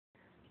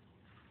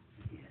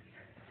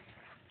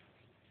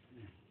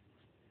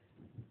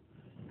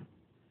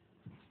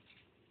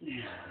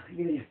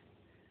Give me.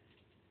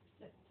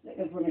 Let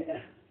go for me.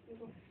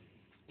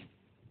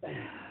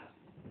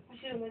 I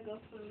should have let go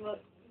for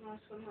what I was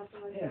going to have to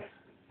let Yeah. go.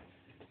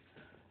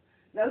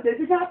 No, do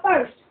the top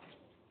first.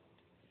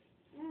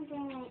 I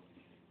don't.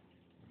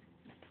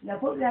 Now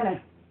put it down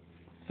there.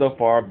 So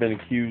far, I've been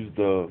accused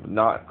of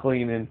not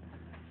cleaning,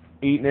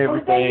 eating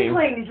Only thing you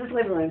everything, clean is this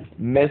living room.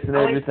 messing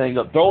everything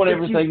up, throwing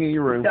everything in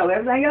your room. Throw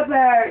everything up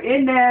there,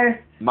 in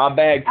there. My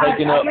bag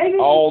taking I up gave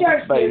you all some the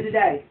shirts the other space.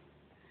 day.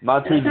 My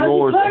two I told you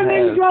drawers put them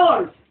in the have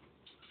drawers.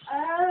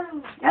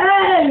 Oh.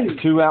 Hey!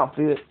 2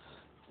 outfits.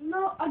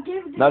 No, I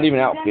gave it to Not even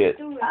Dad outfit.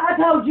 to do it. I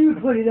told you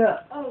to put it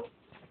up. Oh.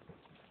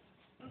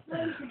 I'm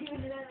supposed to give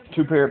it to Dad.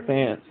 2 pair of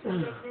pants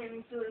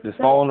that's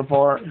falling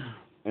apart,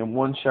 and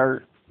 1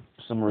 shirt,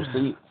 some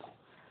receipts,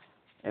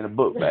 and a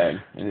book bag,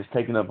 and it's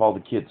taking up all the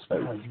kids' space.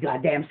 Oh, you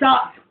goddamn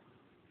socks.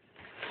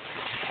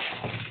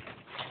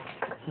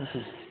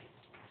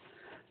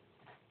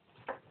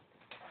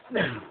 You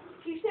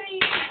said you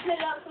should put it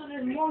up so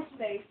there's more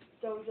space,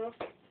 Jojo.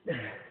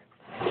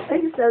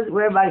 He just does it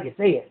where everybody can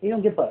see it. He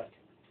don't give a fuck.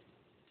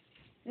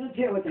 He don't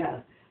care what the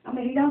hell. I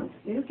mean, he don't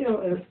care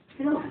what,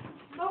 you know.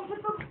 Don't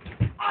put them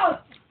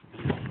out.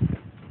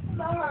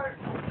 That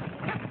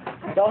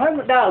hurt. Don't hurt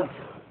my dogs.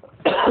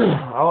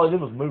 All I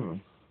did was move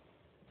them.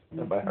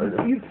 Nobody heard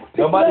it. You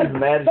Nobody's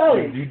mad at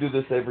Sorry. you. You do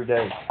this every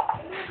day.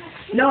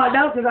 No, I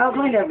don't, because I'll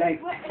clean everything.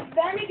 If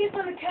Danny gets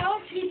on the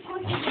couch, he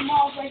pushes them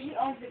off like he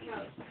owns the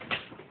couch.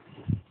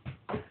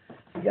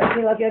 You gotta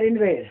feel like that in the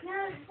bed. No,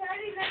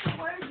 Daddy's not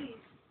the worthy.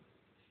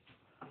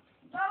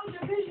 Those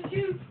are fish and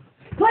shoes.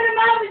 Put them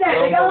over there.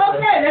 They go over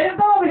there. They don't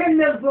go over here in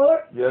the middle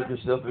floor. You have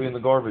yourself in the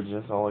garbage.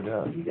 That's all I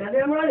got. You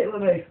goddamn right it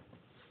with me.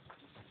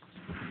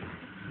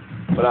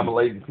 But I'm a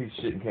lazy piece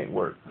of shit and can't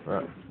work.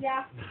 Right.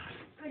 Yeah.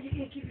 Because you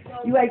can't keep it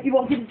going. You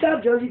won't get the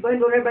job, Joe. You blame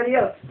it on everybody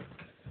else.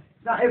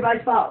 It's not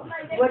everybody's fault.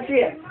 Like, they What's take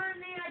this? your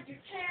money out your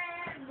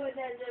check, but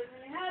that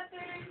doesn't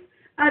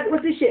happen.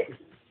 What's this shit?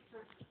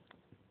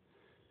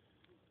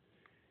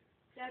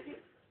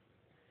 Jacket.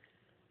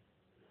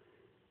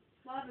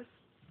 Bobby.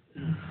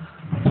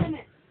 What's in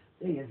it?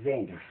 Thing is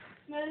Xander.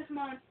 No, it's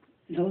mine.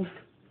 No,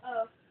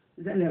 Oh.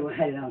 Xander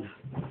had it on.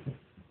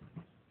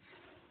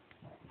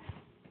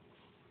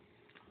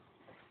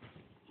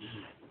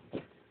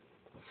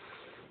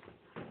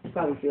 It's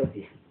probably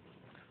filthy.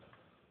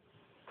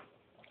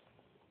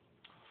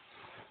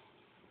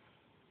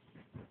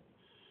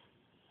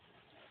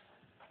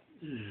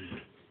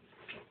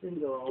 Then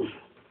go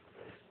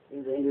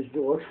in Xander's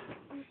door.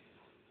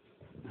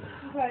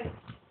 Okay.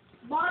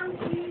 Bottom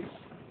shoes.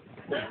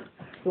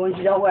 The ones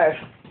you don't wear.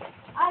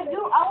 I do.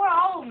 I wear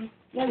all of them.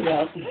 No, you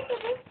don't. You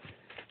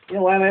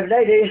don't wear them every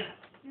day, do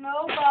you? No,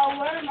 but I'll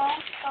wear them all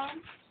the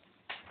time.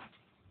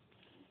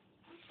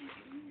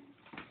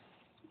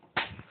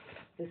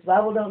 This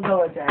Bible don't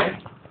go at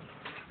that.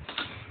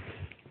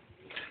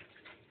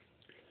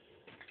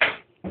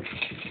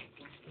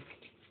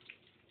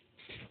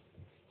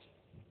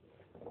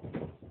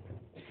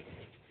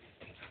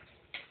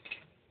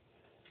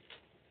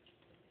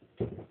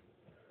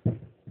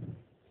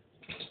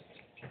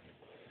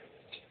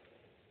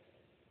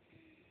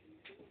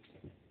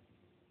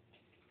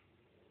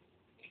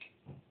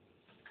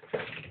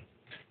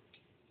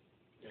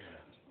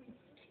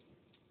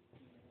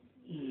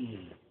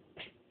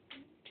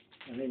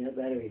 I mean, that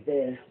battery's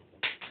dead.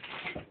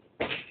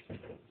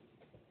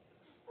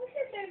 What's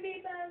your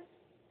baby bed?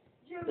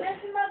 You're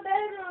messing my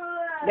bed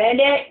or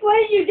Bandit, what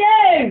did you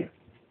do?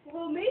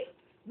 Who, me?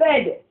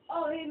 Bandit,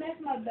 Oh, he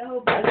messed my bed.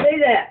 Whole I bed. see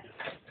that.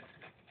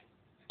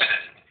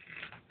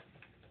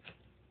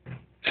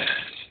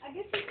 I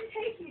guess you can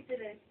take me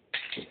today.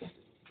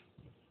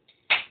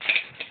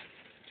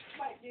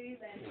 Might do you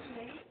then.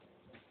 Maybe.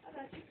 I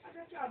got you.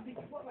 I'll beat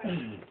you up right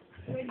now.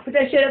 Wait. Put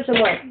that shit up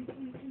somewhere.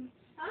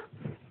 Huh?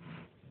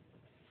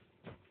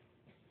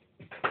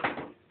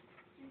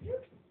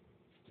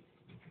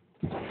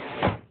 No,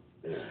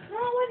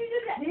 why did you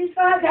do that? These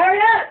fucks, hurry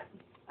up!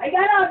 I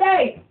got all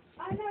day.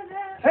 I know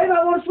that. Hurry up,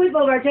 I want to sleep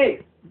over there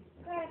too.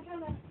 Go ahead,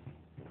 come on.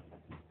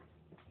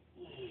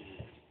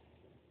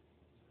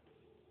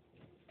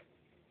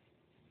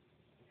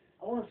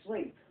 I want to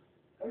sleep.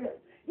 Hurry up.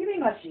 Give me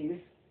my shoes.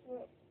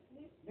 What?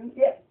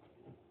 Yeah.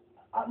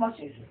 My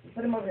shoes.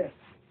 Put them over there.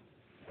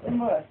 Put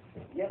them over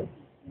there. Yep.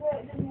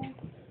 What?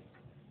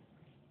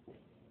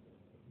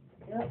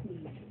 Yep.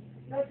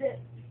 That's it.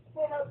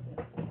 Hold up.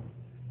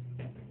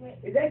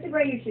 Is that the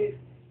brand new shoe?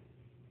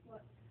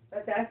 What?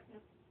 Right there?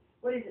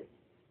 What is it?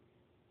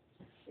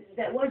 Is it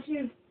that one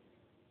shoe?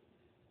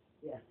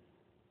 Yeah.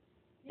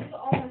 These are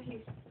all my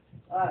shoes.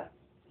 Alright.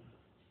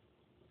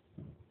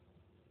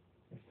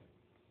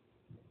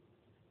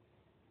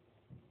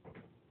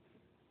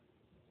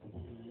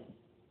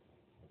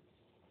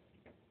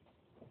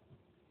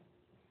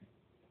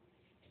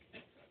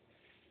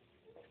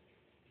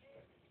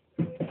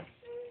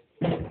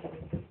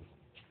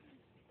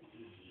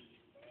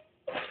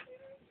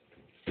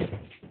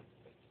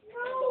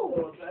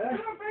 No! They're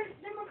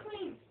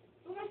clean.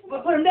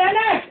 Well, put them down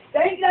there. They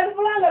ain't nothing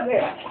belong up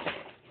here.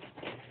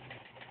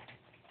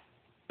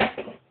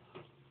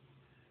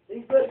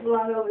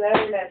 belong over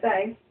there in that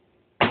thing.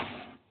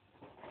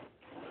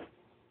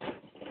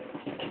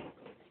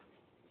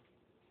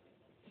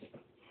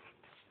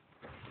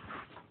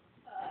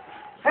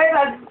 Hey,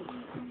 bud.